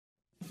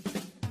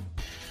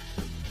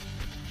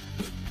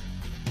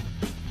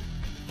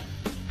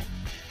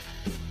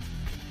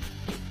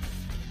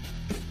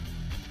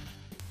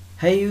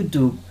Hey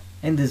YouTube,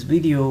 in this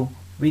video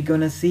we're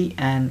gonna see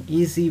an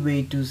easy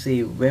way to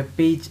save web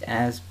page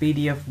as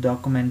PDF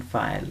document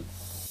file.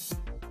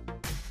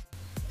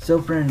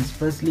 So friends,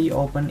 firstly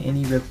open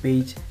any web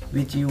page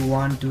which you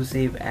want to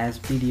save as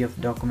PDF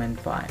document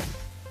file.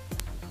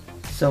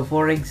 So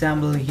for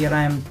example, here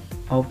I am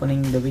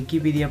opening the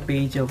Wikipedia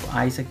page of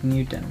Isaac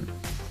Newton,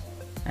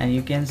 and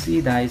you can see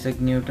the Isaac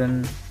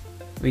Newton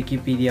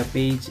Wikipedia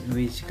page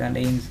which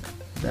contains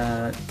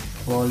the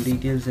all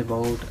details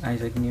about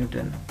Isaac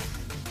Newton.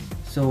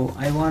 So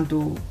I want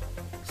to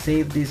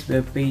save this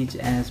web page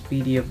as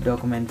PDF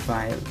document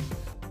file.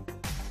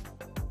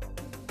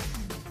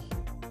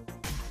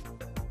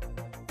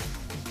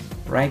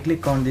 Right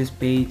click on this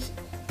page,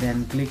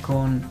 then click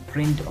on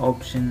print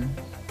option.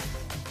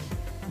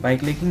 By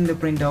clicking the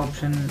print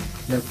option,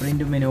 the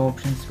print menu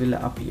options will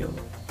appear.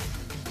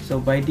 So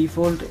by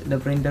default the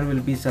printer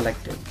will be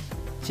selected.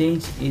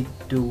 Change it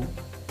to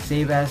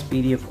save as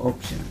PDF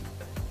option.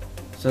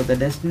 So the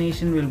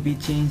destination will be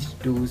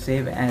changed to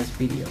save as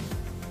PDF.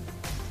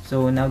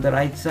 So now the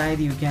right side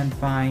you can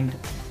find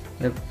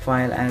the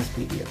file as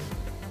PDF.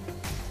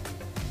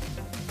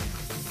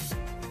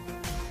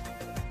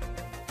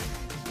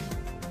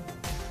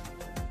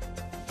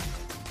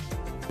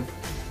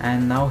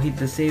 And now hit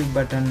the save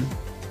button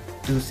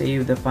to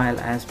save the file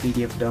as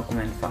PDF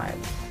document file.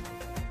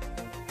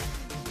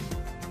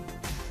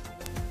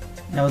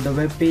 Now the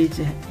web page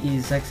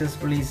is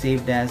successfully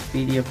saved as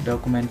PDF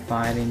document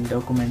file in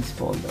Documents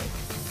folder.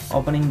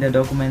 Opening the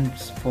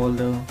Documents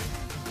folder,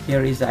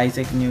 here is the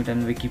Isaac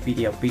Newton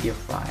Wikipedia PDF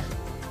file.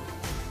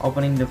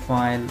 Opening the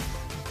file,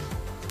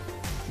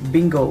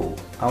 bingo!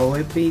 Our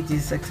web page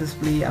is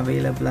successfully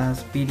available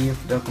as PDF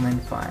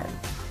document file.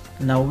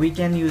 Now we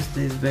can use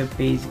this web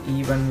page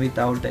even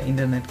without the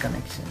internet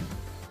connection.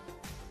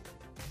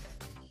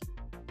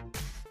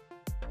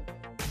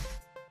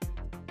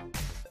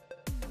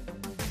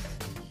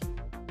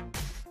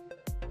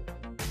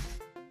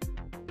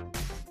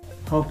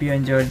 Hope you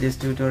enjoyed this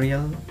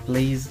tutorial.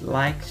 Please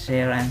like,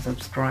 share and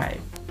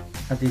subscribe.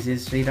 This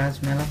is Sriraj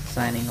Melak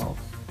signing off.